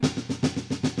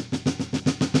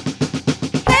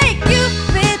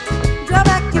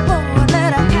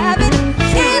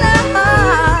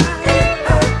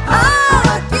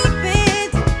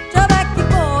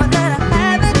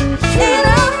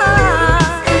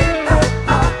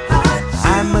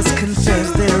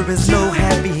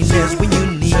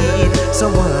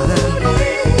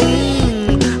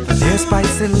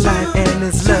in life and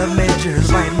his love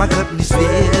measures right. My cup is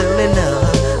filling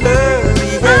up.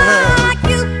 Hurry up.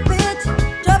 Cupid,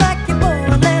 draw back your bow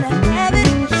and let her have it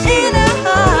in her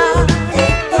heart.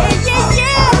 Yeah, yeah,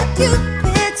 yeah.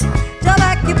 Cupid, draw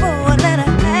back your bow and let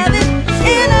her have it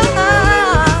in her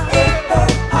heart.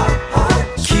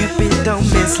 Cupid, don't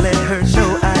miss, let her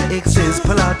know I exist.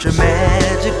 Pull out your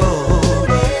magic bow.